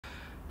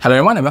Hello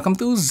everyone and welcome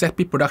to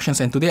ZP Productions,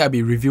 and today I'll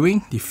be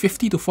reviewing the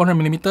 50 to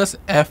 400mm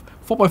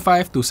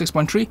f4.5 to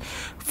 6.3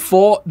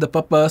 for the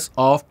purpose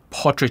of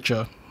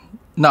portraiture.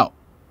 Now,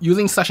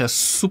 using such a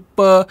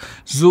super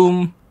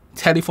zoom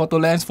telephoto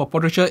lens for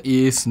portraiture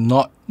is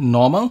not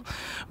normal,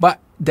 but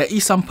there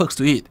is some perks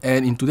to it,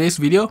 and in today's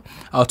video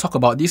I'll talk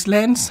about this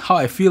lens, how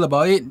I feel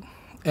about it,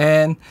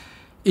 and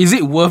is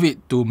it worth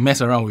it to mess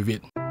around with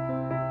it.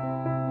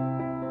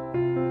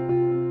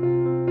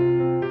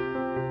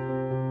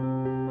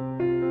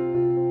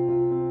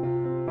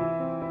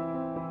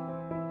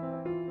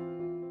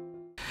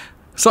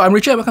 So I'm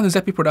Richard, welcome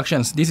to ZP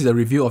Productions. This is a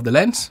review of the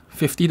lens,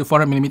 50 to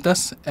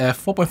 400mm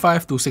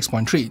f4.5 to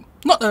 6.3.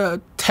 Not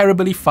a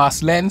terribly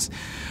fast lens,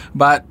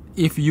 but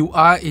if you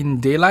are in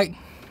daylight,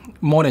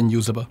 more than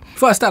usable.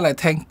 Before I start, I'd like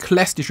to thank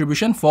Class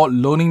Distribution for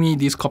loaning me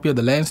this copy of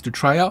the lens to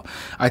try out.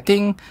 I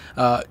think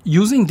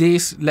using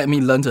this let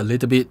me learn a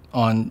little bit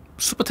on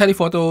super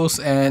telephotos,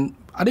 and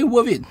are they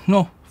worth it?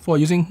 No, for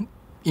using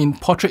in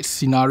portrait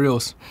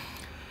scenarios.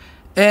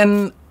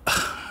 And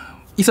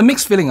it's a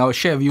mixed feeling I will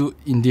share with you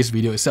in this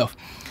video itself.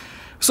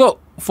 So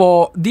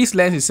for this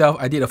lens itself,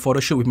 I did a photo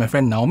shoot with my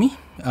friend Naomi.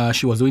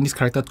 She was doing this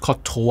character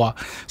called Toa.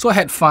 So I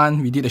had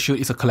fun, we did a shoot,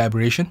 it's a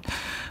collaboration.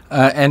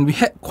 And we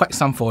had quite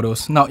some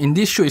photos. Now in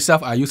this shoot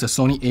itself, I used a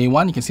Sony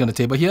A1, you can see on the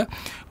table here,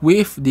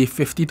 with the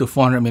 50 to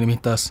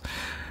 400mm.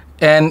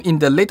 And in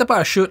the later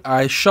part of the shoot,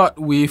 I shot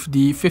with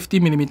the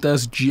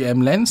 50mm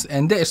GM lens,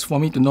 and that is for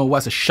me to know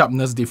what's the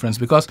sharpness difference,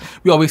 because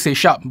we always say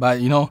sharp,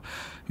 but you know,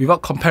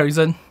 without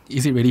comparison,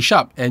 is it really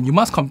sharp? And you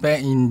must compare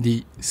in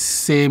the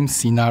same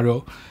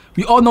scenario.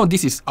 We all know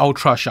this is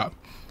ultra sharp.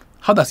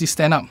 How does it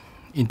stand up?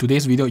 In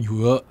today's video, you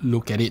will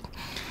look at it.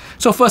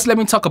 So first, let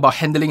me talk about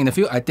handling in the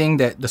field. I think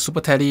that the Super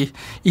Tele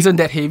isn't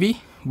that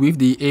heavy. With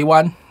the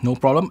A1, no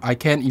problem. I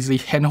can easily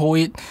handhold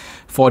it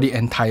for the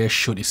entire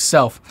shoot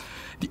itself.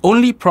 The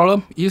only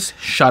problem is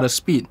shutter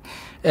speed.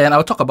 And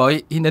I'll talk about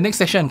it in the next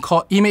section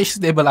called image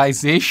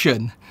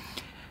stabilization.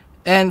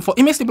 And for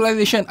image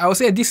stabilization, I would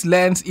say this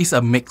lens is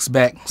a mixed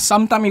bag.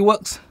 Sometimes it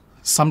works,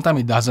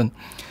 sometimes it doesn't.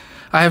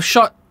 I have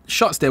shot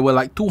shots that were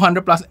like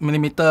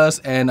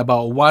 200+ and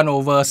about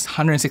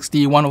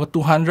 1/160,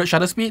 1/200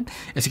 shutter speed,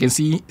 as you can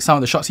see some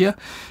of the shots here,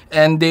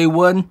 and they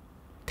weren't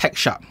tech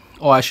sharp,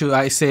 or should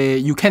I say,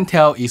 you can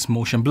tell it's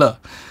motion blur.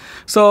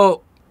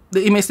 So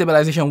the image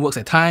stabilization works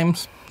at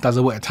times,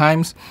 doesn't work at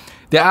times.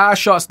 There are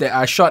shots that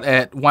are shot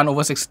at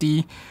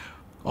 1/60,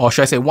 or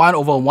should I say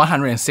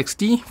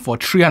 1/160 for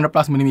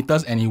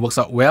 300+mm, and it works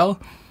out well.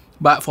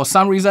 But for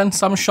some reason,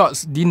 some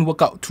shots didn't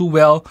work out too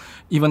well,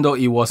 even though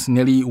it was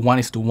nearly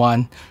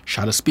 1:1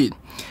 shutter speed.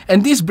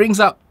 And this brings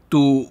up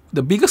to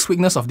the biggest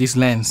weakness of this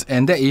lens,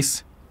 and that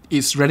is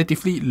its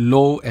relatively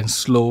low and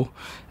slow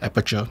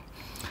aperture.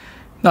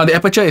 Now the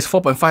aperture is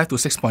 4.5 to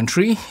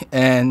 6.3,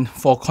 and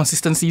for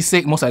consistency's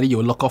sake, most likely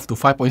you'll lock off to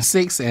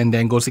 5.6 and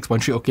then go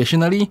 6.3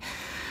 occasionally.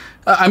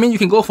 I mean, you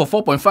can go for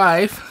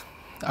 4.5.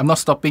 I'm not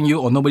stopping you,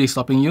 or nobody's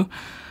stopping you,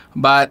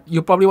 but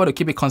you probably want to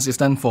keep it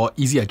consistent for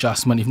easy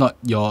adjustment. If not,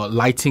 your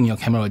lighting, your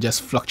camera will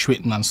just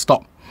fluctuate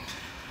non-stop.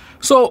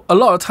 So a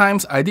lot of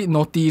times I did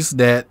notice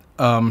that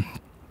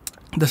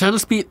the shutter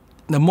speed,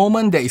 the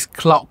moment there is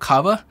cloud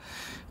cover,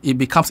 it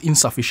becomes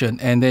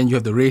insufficient, and then you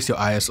have to raise your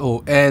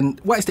ISO.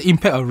 And what is the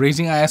impact of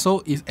raising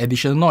ISO is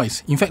additional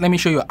noise. In fact, let me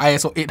show you an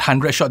ISO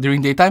 800 shot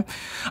during daytime.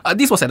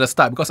 This was at the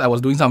start because I was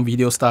doing some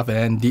video stuff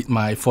and did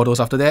my photos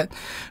after that.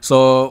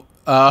 So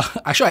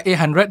I shot at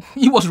 800.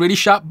 It was really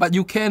sharp, but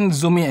you can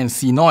zoom in and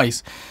see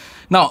noise.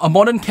 Now, a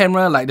modern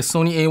camera like the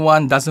Sony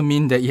A1 doesn't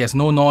mean that it has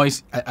no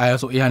noise at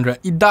ISO 800.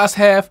 It does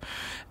have,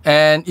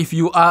 and if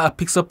you are a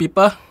pixel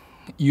peeper,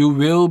 you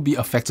will be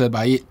affected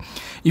by it.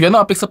 If you're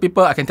not a pixel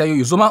peeper, I can tell you,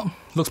 you zoom out,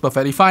 looks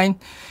perfectly fine.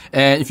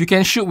 And if you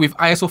can shoot with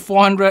ISO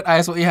 400,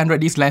 ISO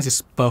 800, this lens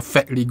is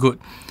perfectly good.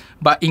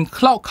 But in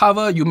cloud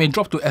cover, you may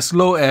drop to as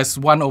low as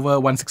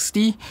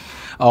 1/160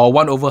 or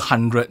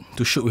 1/100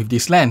 to shoot with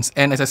this lens.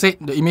 And as I said,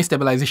 the image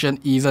stabilization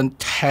isn't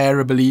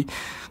terribly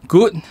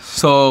good,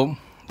 so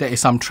there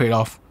is some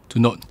trade-off to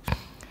note.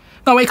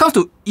 Now, when it comes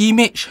to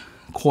image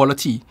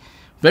quality,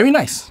 very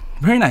nice,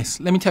 very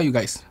nice. Let me tell you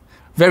guys,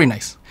 very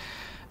nice.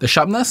 The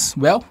sharpness,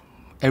 well,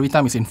 every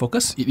time it's in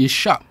focus, it is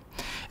sharp.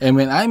 And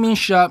when I mean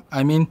sharp,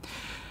 I mean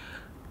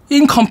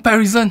in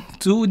comparison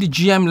to the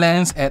GM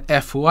lens at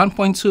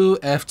f1.2,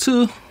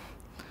 f2,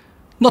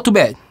 not too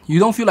bad. You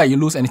don't feel like you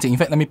lose anything. In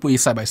fact, let me put it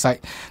side by side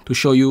to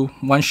show you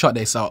one shot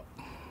that's out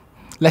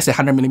less than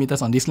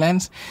 100mm on this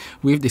lens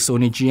with the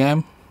Sony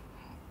GM.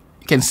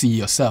 You can see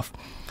yourself.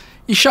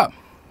 It's sharp,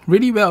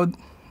 really well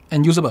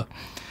and usable.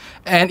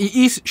 And it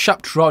is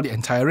sharp throughout the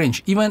entire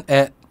range, even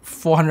at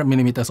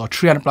 400mm or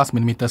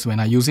 300+mm when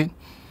I use it.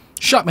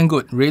 Sharp and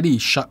good, really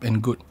sharp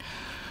and good.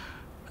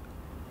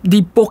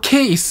 The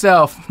bokeh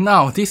itself,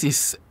 now this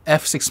is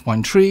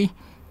f6.3,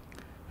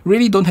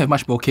 really don't have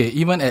much bokeh.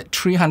 Even at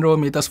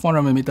 300mm,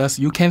 400mm,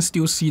 you can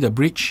still see the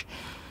bridge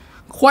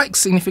quite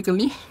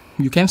significantly.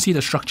 You can see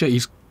the structure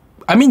is,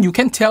 I mean, you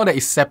can tell that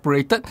it's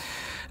separated,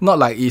 not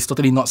like it's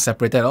totally not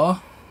separated at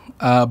all.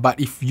 But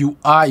if you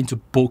are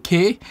into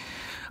bokeh,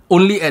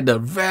 only at the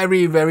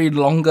very, very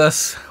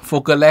longest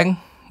focal length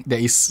there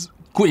is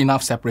good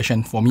enough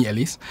separation for me at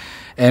least.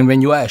 And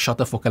when you are at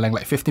shorter focal length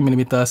like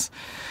 50mm,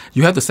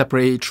 you have to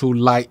separate through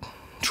light,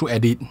 through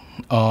edit,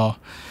 or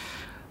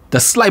the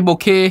slight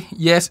bokeh.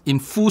 Yes, in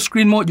full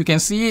screen mode you can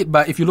see it,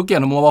 but if you look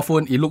at a mobile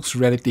phone, it looks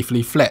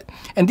relatively flat.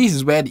 And this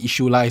is where the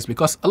issue lies,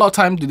 because a lot of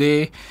time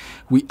today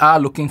we are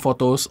looking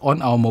photos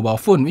on our mobile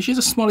phone, which is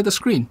a small little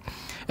screen.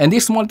 And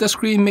this small little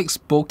screen makes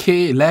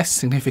bokeh less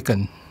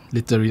significant.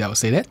 Literally, I would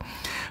say that.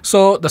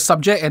 So the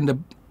subject and the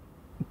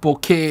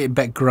bokeh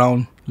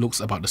background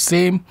looks about the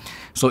same.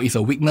 So it's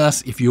a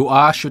weakness if you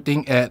are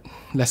shooting at,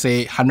 let's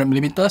say,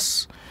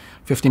 100mm,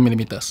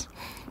 50mm.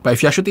 But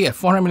if you're shooting at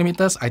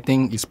 400mm, I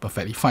think it's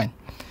perfectly fine.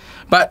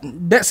 But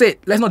that said,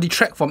 let's not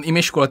detract from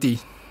image quality.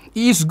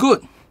 It is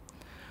good.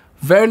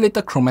 Very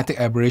little chromatic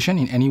aberration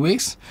in any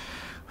ways.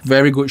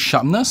 Very good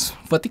sharpness.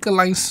 Vertical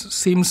lines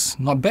seems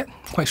not bad,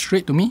 quite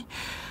straight to me.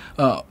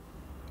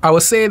 I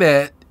would say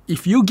that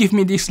if you give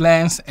me this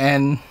lens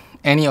and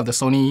any of the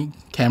Sony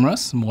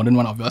cameras, more than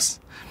one of yours,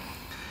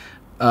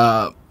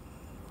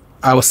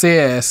 I would say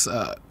as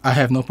I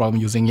have no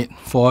problem using it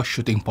for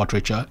shooting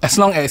portraiture, as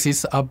long as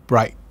it's a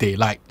bright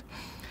daylight.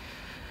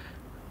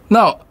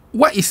 Now,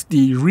 what is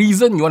the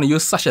reason you want to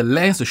use such a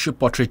lens to shoot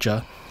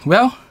portraiture?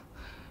 Well,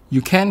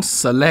 you can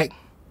select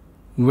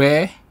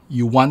where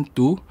you want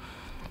to,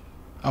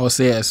 I would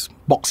say, as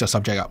box your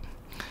subject up.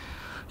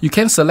 You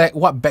can select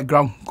what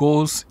background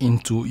goes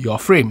into your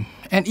frame,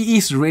 and it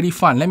is really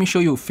fun. Let me show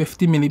you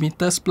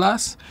 50mm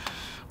plus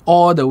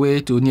all the way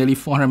to nearly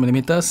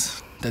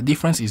 400mm. The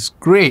difference is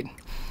great.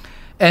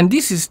 And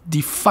this is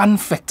the fun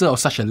factor of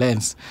such a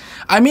lens.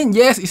 I mean,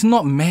 yes, it's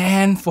not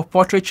meant for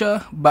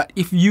portraiture, but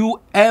if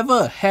you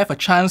ever have a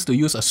chance to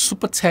use a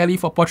super tele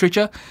for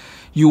portraiture,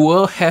 you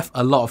will have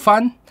a lot of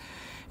fun,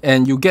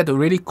 and you get to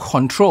really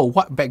control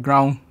what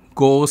background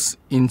goes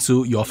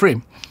into your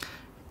frame.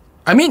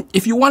 I mean,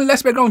 if you want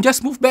less background,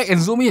 just move back and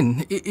zoom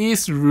in. It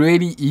is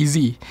really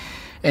easy.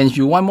 And if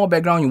you want more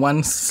background, you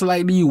want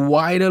slightly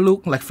wider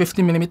look, like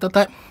 50mm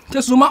type,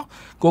 just zoom out,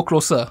 go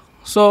closer.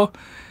 So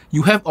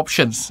you have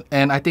options,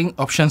 and I think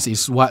options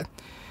is what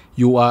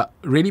you are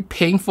really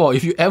paying for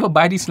if you ever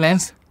buy this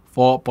lens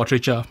for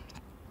portraiture.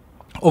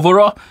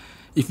 Overall,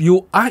 if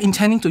you are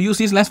intending to use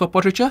this lens for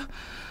portraiture,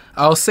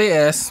 I'll say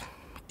as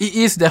it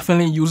is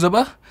definitely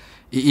usable,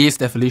 it is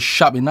definitely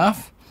sharp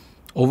enough.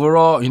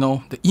 Overall, you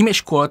know, the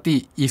image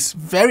quality is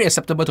very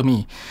acceptable to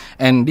me,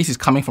 and this is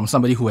coming from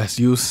somebody who has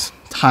used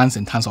tons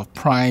and tons of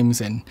primes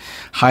and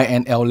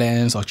high-end L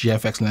lens or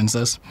GFX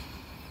lenses.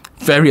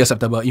 Very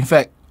acceptable. In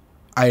fact,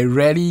 I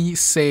rarely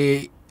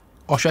say,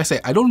 or should I say,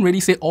 I don't really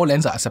say all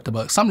lenses are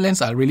acceptable. Some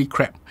lenses are really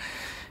crap,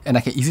 and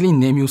I can easily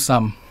name you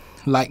some.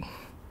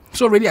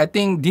 So really, I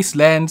think this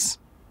lens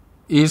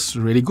is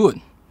really good.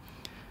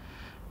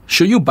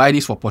 Should you buy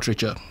this for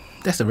portraiture?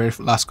 That's the very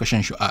last question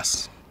you should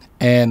ask.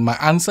 And my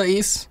answer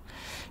is,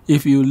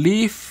 if you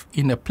live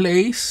in a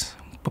place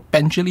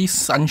potentially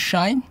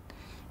sunshine,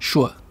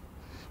 sure,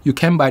 you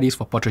can buy this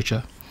for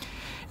portraiture.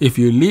 If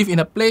you live in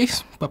a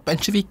place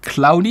potentially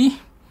cloudy,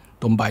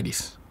 don't buy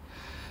this.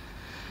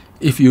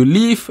 If you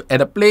live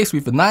at a place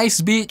with a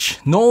nice beach,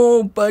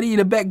 nobody in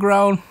the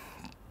background,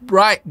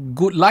 bright,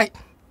 good light,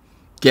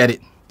 get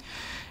it.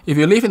 If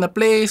you live in a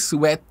place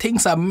where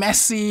things are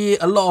messy,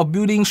 a lot of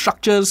buildings,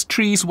 structures,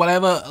 trees,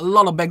 whatever, a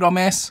lot of background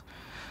mess,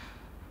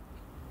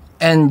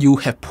 and you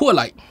have poor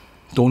light,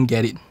 don't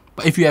get it.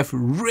 But if you have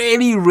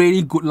really,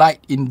 really good light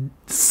in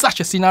such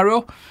a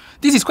scenario,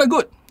 this is quite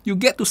good. You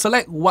get to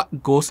select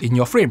what goes in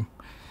your frame.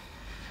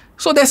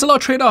 So there's a lot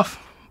of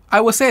trade-off. I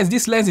would say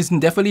this lens is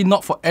definitely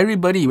not for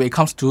everybody when it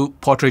comes to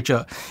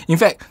portraiture. In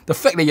fact, the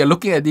fact that you're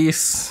looking at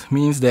this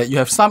means that you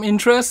have some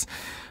interest,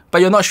 but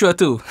you're not sure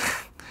too.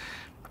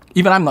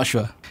 Even I'm not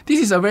sure.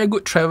 This is a very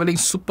good traveling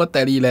super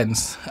tele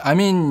lens. I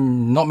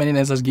mean, not many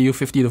lenses give you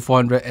 50 to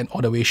 400 and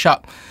all the way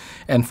sharp.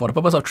 And for the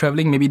purpose of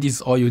traveling, maybe this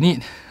is all you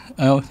need.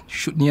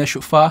 Shoot near,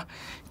 shoot far.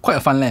 Quite a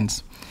fun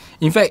lens.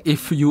 In fact,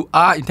 if you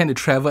are intending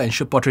to travel and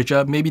shoot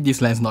portraiture, maybe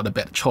this lens is not a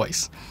bad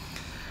choice.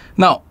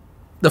 Now,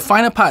 the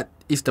final part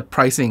is the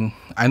pricing.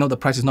 I know the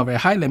price is not very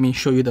high. Let me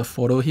show you the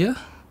photo here.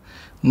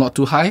 Not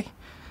too high.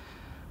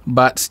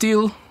 But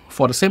still,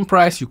 for the same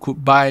price, you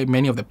could buy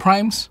many of the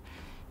primes.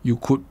 You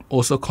could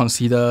also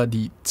consider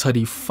the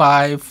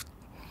 35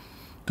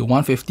 to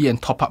 150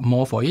 and top up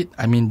more for it.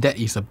 I mean, that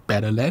is a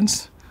better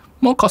lens.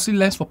 More costly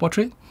lens for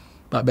portrait,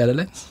 but better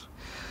lens.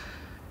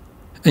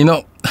 You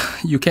know,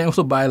 you can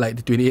also buy like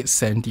the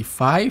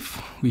 28-75,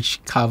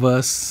 which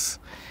covers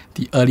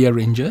the earlier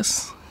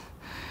ranges.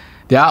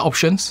 There are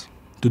options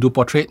to do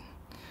portrait,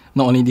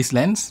 not only this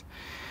lens.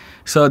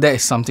 So that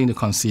is something to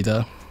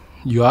consider.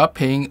 You are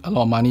paying a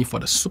lot of money for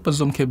the super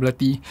zoom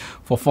capability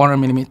for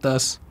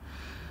 400mm.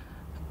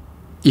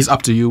 It's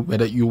up to you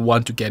whether you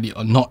want to get it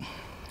or not.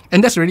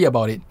 And that's really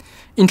about it.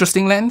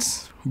 Interesting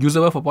lens,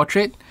 usable for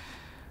portrait.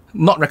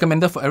 Not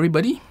recommended for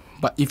everybody,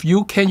 but if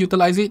you can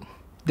utilize it,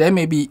 there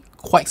may be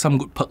quite some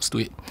good perks to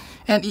it.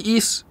 And it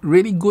is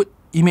really good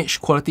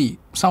image quality,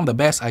 some of the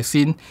best I've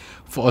seen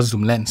for a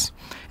zoom lens.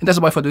 And that's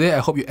about it for today. I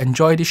hope you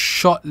enjoy this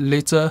short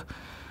little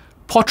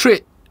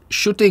portrait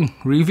shooting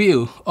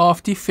review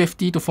of the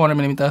 50 to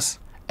 400mm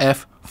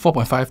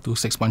f/4.5 to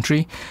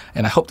 6.3,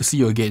 and I hope to see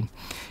you again.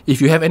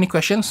 If you have any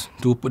questions,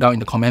 do put down in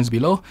the comments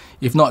below.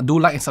 If not, do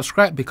like and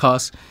subscribe,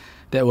 because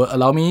that will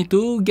allow me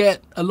to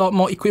get a lot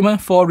more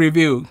equipment for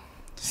review.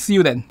 See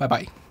you then. Bye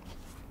bye.